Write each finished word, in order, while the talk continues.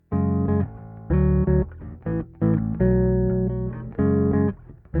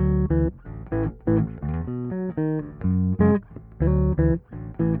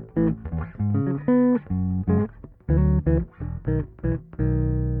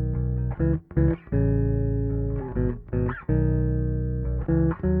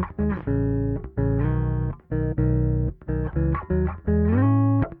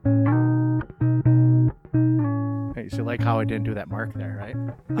I didn't do that mark there, right?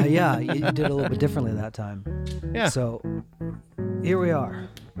 Yeah, you did a little bit differently that time. Yeah. So here we are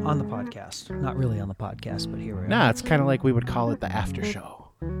on the podcast. Not really on the podcast, but here we are. Nah, it's kind of like we would call it the after show.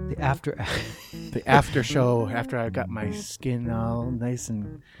 The after The after show after I got my skin all nice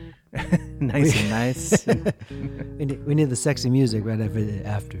and nice. we need the sexy music right after the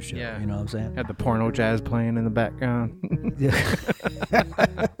after show. Yeah. You know what I'm saying? Had the porno jazz playing in the background.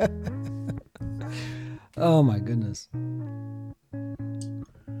 Oh my goodness.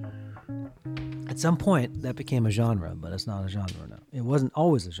 At some point that became a genre, but it's not a genre now. It wasn't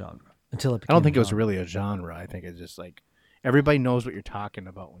always a genre until it became I don't think a it was genre. really a genre. I think it's just like everybody knows what you're talking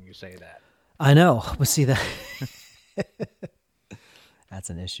about when you say that. I know, but see that that's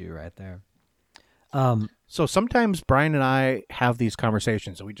an issue right there. So sometimes Brian and I have these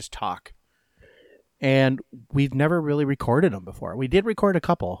conversations and we just talk. And we've never really recorded them before. We did record a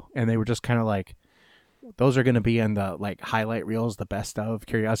couple and they were just kind of like, those are going to be in the like highlight reels, the best of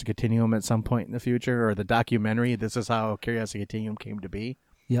Curiosity Continuum at some point in the future, or the documentary. This is how Curiosity Continuum came to be.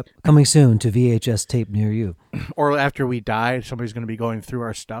 Yep. Coming soon to VHS tape near you. Or after we die, somebody's going to be going through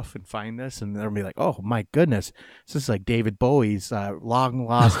our stuff and find this, and they'll be like, oh my goodness, this is like David Bowie's long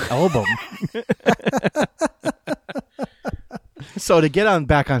lost album. So to get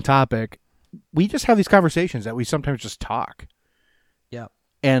back on topic, we just have these conversations that we sometimes just talk. Yeah.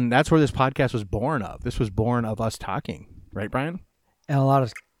 And that's where this podcast was born of. This was born of us talking, right, Brian? And a lot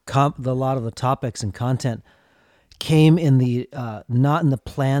of the topics and content came in the not in the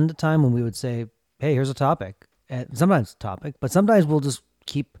planned time when we would say, hey, here's a topic. And sometimes a topic, but sometimes we'll just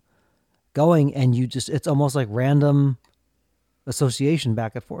keep going and it's almost like random association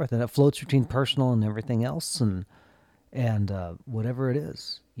back and forth, and it floats between personal and everything else and whatever it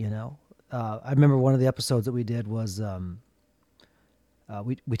is, you know. I remember one of the episodes that we did was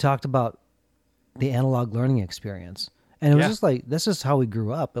we talked about the analog learning experience, and it was just like, this is how we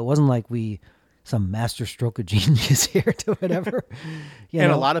grew up. It wasn't like some master stroke of genius here to whatever. A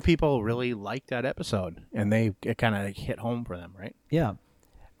lot of people really liked that episode, and it kind of hit home for them, right? Yeah.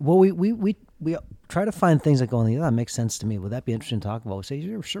 Well, we try to find things that go on that makes sense to me. Would that be interesting to talk about? We say,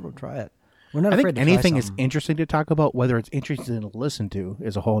 yeah, sure, we'll try it. We're not afraid to try anything is something. interesting to talk about. Whether it's interesting to listen to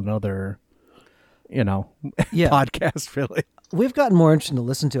is a whole nother, podcast, really. We've gotten more interesting to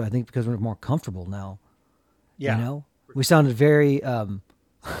listen to, I think, because we're more comfortable now. Yeah. You know? We sounded very, I'll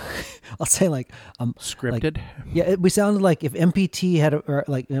say like... scripted? We sounded like if MPT had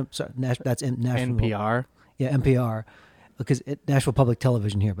that's National... NPR? Yeah, NPR. Because Nashville Public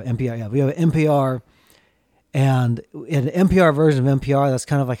Television here, but NPR, yeah. We have NPR, and in the NPR version of NPR, that's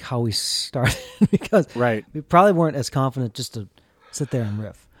kind of like how we started, because we probably weren't as confident just to sit there and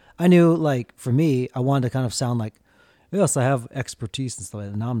riff. I knew, like, for me, I wanted to kind of sound like, yes, I have expertise and stuff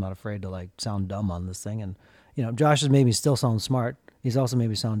like that. Now I'm not afraid to, like, sound dumb on this thing. And, Josh has made me still sound smart. He's also made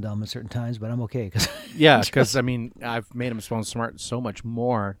me sound dumb at certain times, but I'm okay. Because, I mean, I've made him sound smart so much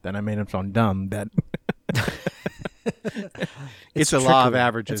more than I made him sound dumb that... it's a law of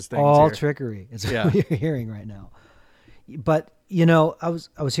averages. It's all trickery. It's what you're hearing right now. But, I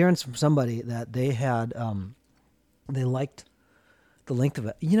was hearing from somebody that they had, they liked the length of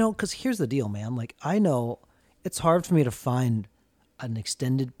it. Because here's the deal, man. Like, I know it's hard for me to find an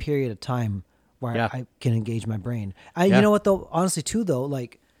extended period of time where I can engage my brain. You know what, though? Honestly, too, though,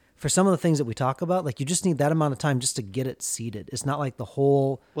 like, for some of the things that we talk about, like, you just need that amount of time just to get it seated. It's not like the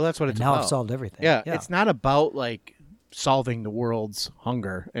whole... Well, that's what it's now about. I've solved everything. Yeah, it's not about, like, solving the world's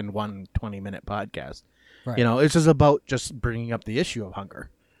hunger in one 20-minute podcast. Right. It's just about just bringing up the issue of hunger.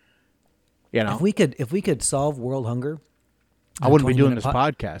 If we could solve world hunger... I wouldn't be doing this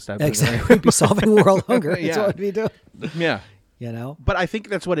podcast. Exactly. We'd be solving world hunger. That's what we'd be doing. Yeah. But I think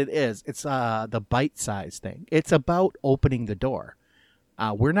that's what it is. It's the bite-size thing. It's about opening the door.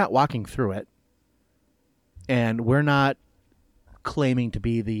 We're not walking through it, and we're not claiming to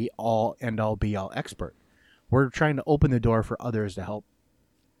be the all-end-all, be-all expert. We're trying to open the door for others to help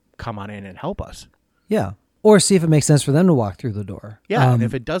come on in and help us. Yeah. Or see if it makes sense for them to walk through the door. Yeah, and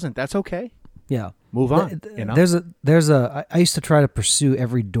if it doesn't, that's okay. Yeah. Move on. I used to try to pursue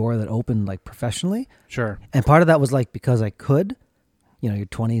every door that opened, like, professionally. Sure. And part of that was, like, because I could. Your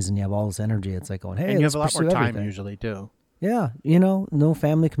 20s and you have all this energy. It's like going, hey, and you let's have a lot pursue more time everything. usually, too. Yeah. No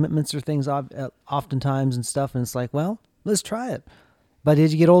family commitments or things oftentimes and stuff. And it's like, well, let's try it. But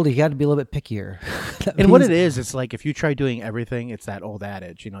as you get older, you got to be a little bit pickier. What it is, it's like if you try doing everything, it's that old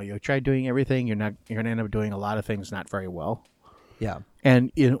adage. You try doing everything, you're going to end up doing a lot of things not very well. Yeah.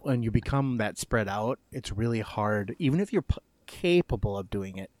 And when you become that spread out, it's really hard. Even if you're capable of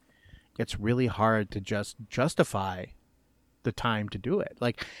doing it, it's really hard to just justify the time to do it.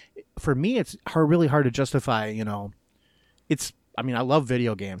 Like, for me, it's really hard to justify, I mean, I love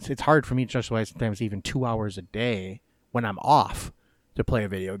video games. It's hard for me to justify sometimes even 2 hours a day when I'm off to play a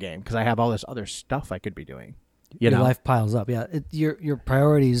video game because I have all this other stuff I could be doing. Your life piles up. Yeah. Your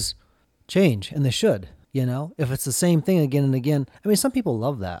priorities change, and they should, if it's the same thing again and again. I mean, some people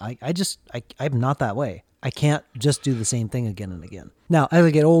love that. I'm not that way. I can't just do the same thing again and again. Now, as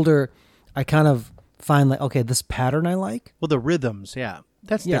I get older, I kind of find like, okay, this pattern I like. Well, the rhythms,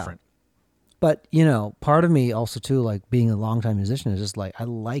 that's different. But, part of me also too, like being a longtime musician is just like, I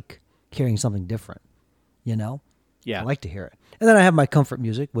like hearing something different, Yeah. I like to hear it. And then I have my comfort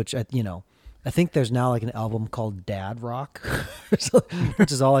music, which, I think there's now like an album called Dad Rock,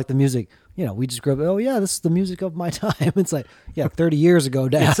 which is all like the music, we just grew up, oh yeah, this is the music of my time. It's like, 30 years ago,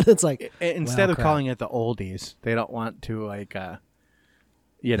 Dad. It's like, instead wow, of crap. calling it the oldies, they don't want to like,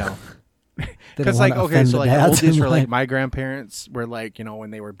 Because like, okay, so like the oldies for like life. my grandparents were like,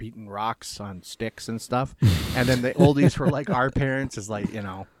 when they were beating rocks on sticks and stuff. And then the oldies for like our parents is like,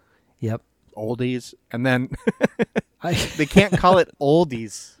 Yep. oldies. And then they can't call it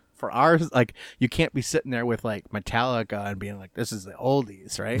oldies for ours. Like you can't be sitting there with like Metallica and being like, this is the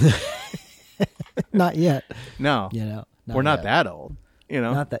oldies, right? Not yet. No, we're not that old,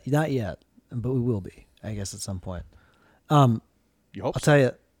 not yet, but we will be, I guess, at some point. You hope I'll tell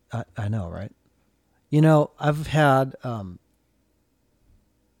you, I know, right? I've had, I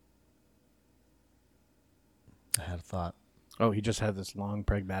had a thought. Oh, he just had this long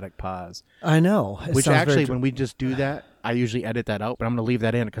pragmatic pause. I know. Which actually, when we just do that, I usually edit that out, but I'm going to leave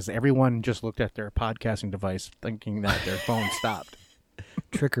that in because everyone just looked at their podcasting device thinking that their phone stopped.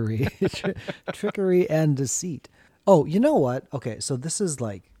 Trickery. Trickery and deceit. Oh, you know what? Okay, so this has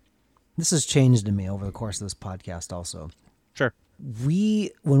changed in me over the course of this podcast also. Sure.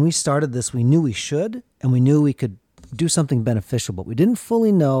 When we started this, we knew we should, and we knew we could do something beneficial, but we didn't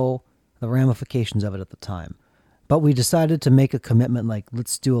fully know the ramifications of it at the time. But we decided to make a commitment, like,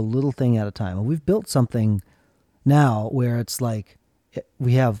 let's do a little thing at a time. And we've built something now where it's like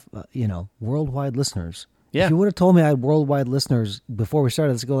we have, worldwide listeners. Yeah. If you would have told me I had worldwide listeners before we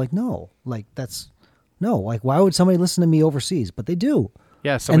started, I'd go like, no, like why would somebody listen to me overseas? But they do.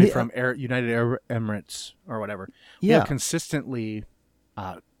 Yeah, somebody from United Arab Emirates or whatever. We have consistently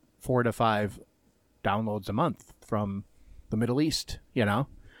 4 to 5 downloads a month from the Middle East,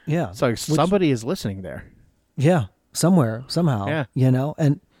 Yeah. So somebody is listening there. Yeah, somewhere, somehow. Yeah.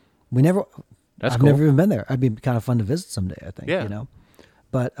 And we never. That's I've cool. never even been there. I'd be kind of fun to visit someday, I think. Yeah.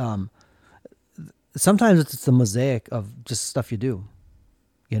 But sometimes it's the mosaic of just stuff you do.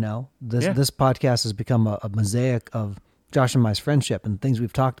 This podcast has become a mosaic of Josh and my friendship and things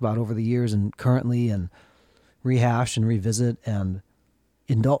we've talked about over the years and currently and rehash and revisit and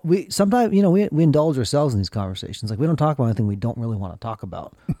indulge. Sometimes we indulge ourselves in these conversations. Like we don't talk about anything we don't really want to talk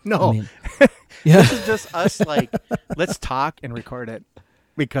about. No. I mean, yeah. This is just us like, let's talk and record it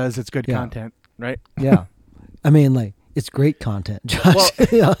because it's good content, right? Yeah. I mean, like, it's great content, Josh.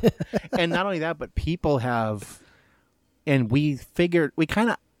 Well, and not only that, but people have, and we figured, we kind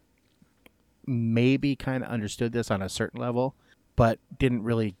of understood this on a certain level, but didn't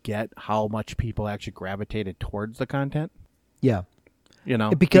really get how much people actually gravitated towards the content. Yeah.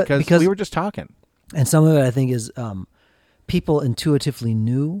 Because we were just talking. And some of it, I think, is people intuitively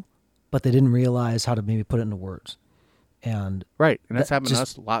knew, but they didn't realize how to maybe put it into words. And right. And that's happened to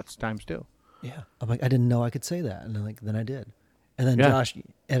us lots of times too. Yeah. I'm like, I didn't know I could say that. And then I did. And then Josh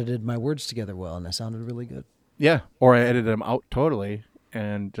edited my words together well, and I sounded really good. Yeah. Or I edited them out totally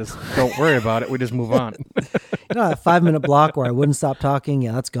and just don't worry about it. We just move on. That 5-minute block where I wouldn't stop talking.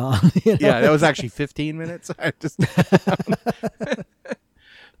 Yeah, that's gone. Yeah. That was actually 15 minutes.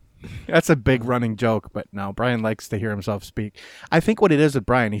 That's a big running joke, but no, Brian likes to hear himself speak. I think what it is with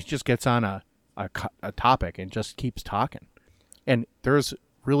Brian, he just gets on a topic and just keeps talking. And there's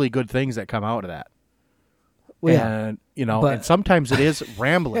really good things that come out of that. Well, and, and sometimes it is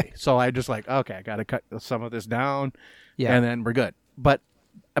rambly. So I just like, okay, I got to cut some of this down and then we're good. But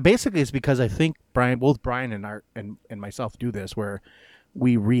basically it's because I think both Brian and myself do this where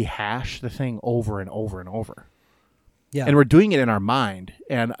we rehash the thing over and over and over. Yeah. And we're doing it in our mind.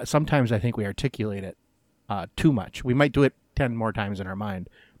 And sometimes I think we articulate it too much. We might do it 10 more times in our mind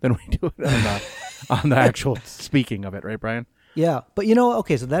than we do it on the actual speaking of it. Right, Brian? Yeah. But,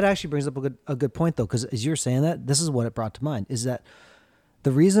 okay, so that actually brings up a good point, though, because as you're saying that, this is what it brought to mind, is that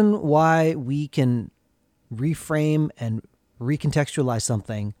the reason why we can reframe and recontextualize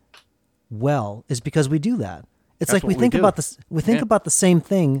something well is because we do that. It's like we think about this. We think about the same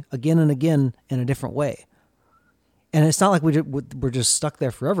thing again and again in a different way. And it's not like we're just stuck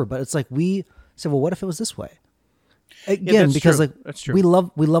there forever, but it's like we said, well, what if it was this way? Again, because true. That's true. we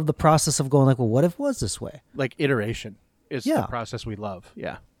love the process of going like, well, what if it was this way? Like iteration. is the process we love.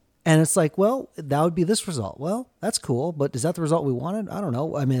 Yeah. And it's like, well, that would be this result. Well, that's cool, but is that the result we wanted? I don't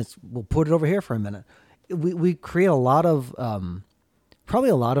know. I mean, we'll put it over here for a minute. We create a lot of, probably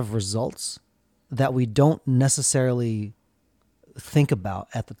a lot of results that we don't necessarily think about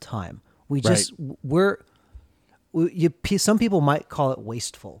at the time. We just, some people might call it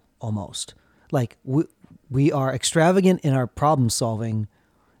wasteful almost. Like we are extravagant in our problem solving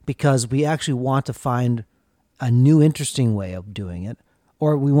because we actually want to find a new interesting way of doing it,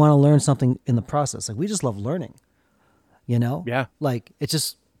 or we want to learn something in the process. Like we just love learning, you know? Yeah. Like it's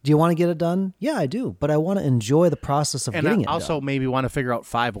just, do you want to get it done? Yeah, I do. But I want to enjoy the process of getting it done. And also maybe want to figure out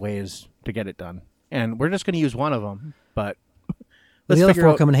 5 ways to get it done. And we're just going to use one of them, but the other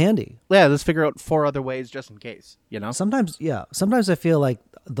 4 come in handy. Yeah, let's figure out 4 other ways just in case, you know? Sometimes I feel like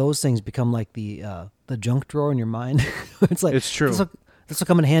those things become like the junk drawer in your mind. It's like, it's true. This will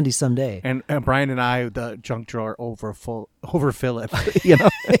come in handy someday. And Brian and I, the junk drawer overfill it, you know?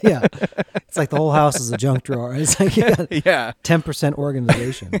 Yeah. It's like the whole house is a junk drawer. It's like 10%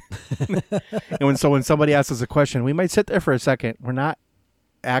 organization. And when somebody asks us a question, we might sit there for a second. We're not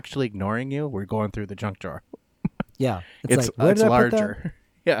actually ignoring you. We're going through the junk drawer. Yeah. It's like, where did I put larger.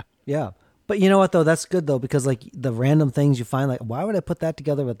 Yeah. Yeah. But you know what, though? That's good, though, because like the random things you find, like, why would I put that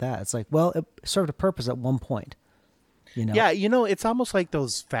together with that? It's like, well, it served a purpose at one point. You know? Yeah, you know, it's almost like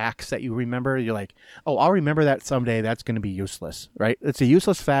those facts that you remember. You're like, oh, I'll remember that someday. That's going to be useless, right? It's a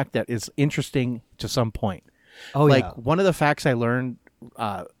useless fact that is interesting to some point. Oh, like, one of the facts I learned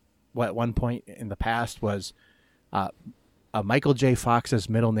at one point in the past was Michael J. Fox's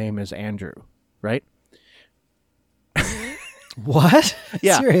middle name is Andrew, right? What?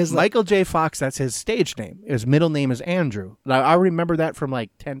 Yeah, Seriously? Michael J. Fox, that's his stage name. His middle name is Andrew. Now, I remember that from like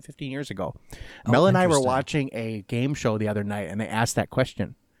 10, 15 years ago. Mel and I were watching a game show the other night, and they asked that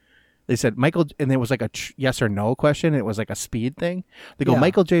question. They said, Michael, and it was like a yes or no question. It was like a speed thing. They go,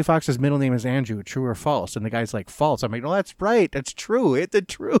 Michael J. Fox's middle name is Andrew, true or false? And the guy's like, false. I'm like, no, that's right. That's true. It's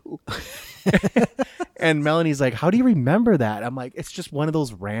true. And Melanie's like, how do you remember that? I'm like, it's just one of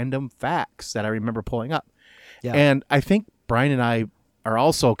those random facts that I remember pulling up. Yeah. And I think Brian and I are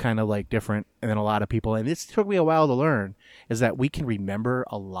also kind of like different than a lot of people. And this took me a while to learn, is that we can remember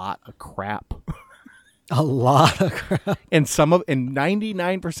a lot of crap. A lot of crap. And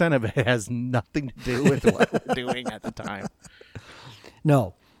 99% of it has nothing to do with what we're doing at the time.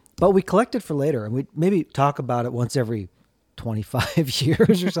 No, but we collect it for later, and we maybe talk about it once every 25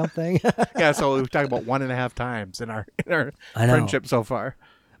 years or something. Yeah, so we've talked about 1.5 times in our friendship so far.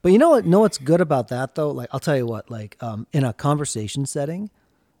 But you know what? Know what's good about that though? Like, I'll tell you what. Like, in a conversation setting,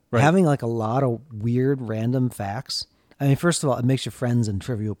 having like a lot of weird, random facts. I mean, first of all, it makes you friends in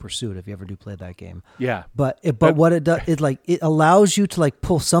Trivial Pursuit if you ever do play that game. Yeah. But what it does, it allows you to like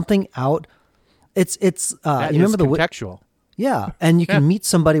pull something out. It's you remember the contextual. Yeah, and you can meet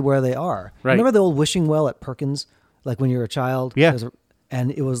somebody where they are. Right. Remember the old wishing well at Perkins, like when you were a child. Yeah.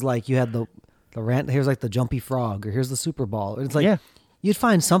 And it was like you had the rant. Here's like the jumpy frog, or here's the Super Ball. It's like you'd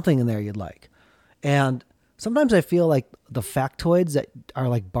find something in there you'd like, and sometimes I feel like the factoids that are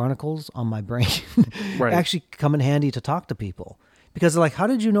like barnacles on my brain actually come in handy to talk to people, because they're like, how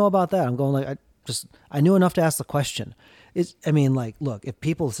did you know about that? I'm going like, I knew enough to ask the question. Look, if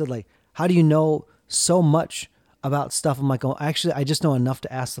people said like, how do you know so much about stuff? I'm like, oh, actually, I just know enough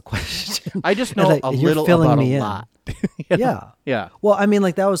to ask the question. I just know a little about a lot. You know? Yeah. Well, I mean,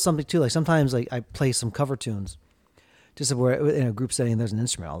 like that was something too. Like sometimes like I play some cover tunes. Just where in a group setting, there's an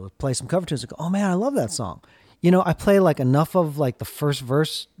instrument. I'll play some cover tunes and go, oh man, I love that song. You know, I play like enough of like the first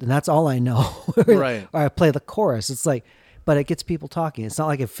verse, and that's all I know. Right. Or I play the chorus. It's like, but it gets people talking. It's not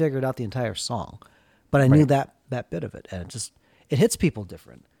like I figured out the entire song, but I knew that bit of it, and it hits people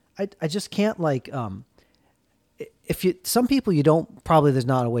different. I just can't like, some people there's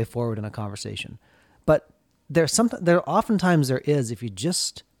not a way forward in a conversation, but oftentimes there is, if you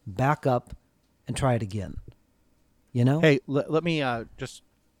just back up and try it again. You know? Hey, let me just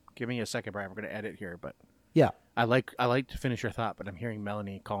give me a second, Brian. We're going to edit here, but I like to finish your thought, but I'm hearing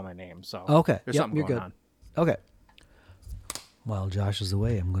Melanie call my name, so there's something going on. Okay. While Josh is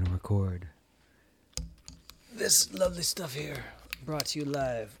away, I'm going to record this lovely stuff here, brought to you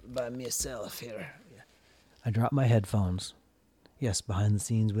live by myself here. I dropped my headphones. Yes, behind the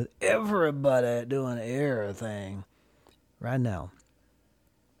scenes with everybody doing everything right now.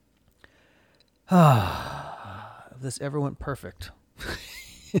 If this ever went perfect,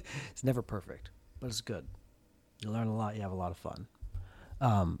 it's never perfect, but it's good. You learn a lot. You have a lot of fun.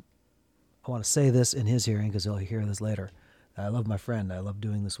 I want to say this in his hearing because he'll hear this later. I love my friend. I love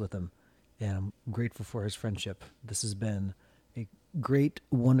doing this with him, and I'm grateful for his friendship. This has been great,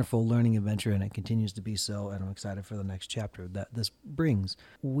 wonderful learning adventure, and it continues to be so, and I'm excited for the next chapter that this brings.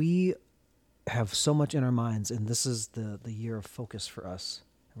 We have so much in our minds, and this is the year of focus for us.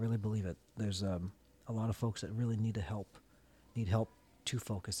 I really believe it. There's a lot of folks that really need help to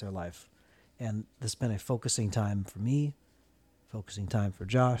focus their life. And this has been a focusing time for me, focusing time for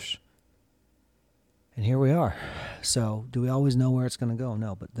Josh. And here we are. So do we always know where it's going to go?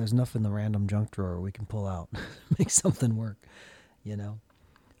 No, but there's enough in the random junk drawer we can pull out, make something work, you know.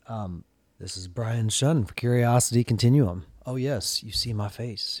 This is Brian Shun for Curiosity Continuum. Oh, yes, you see my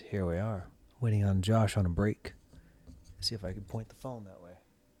face. Here we are, waiting on Josh on a break. Let's see if I can point the phone that way.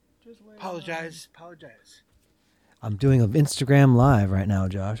 Just wait. Apologize. I'm doing an Instagram live right now,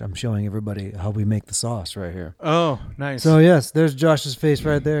 Josh. I'm showing everybody how we make the sauce right here. Oh, nice. So, yes, there's Josh's face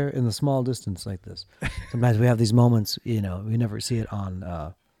right there in the small distance like this. Sometimes we have these moments, you know, we never see it on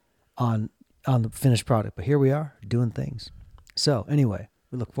the finished product. But here we are doing things. So, anyway,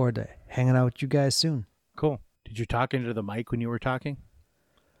 we look forward to hanging out with you guys soon. Cool. Did you talk into the mic when you were talking?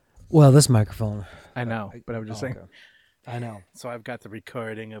 Well, this microphone. I know, but I was just saying. Okay. I know. So I've got the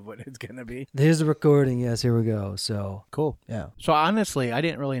recording of what it's going to be. There's the recording. Yes, here we go. So cool. Yeah. So honestly, I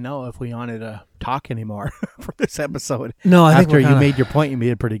didn't really know if we wanted to talk anymore for this episode. No, I think after you made your point, you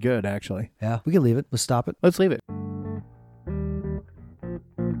made it pretty good, actually. Yeah, we can leave it. Let's stop it. Let's leave it.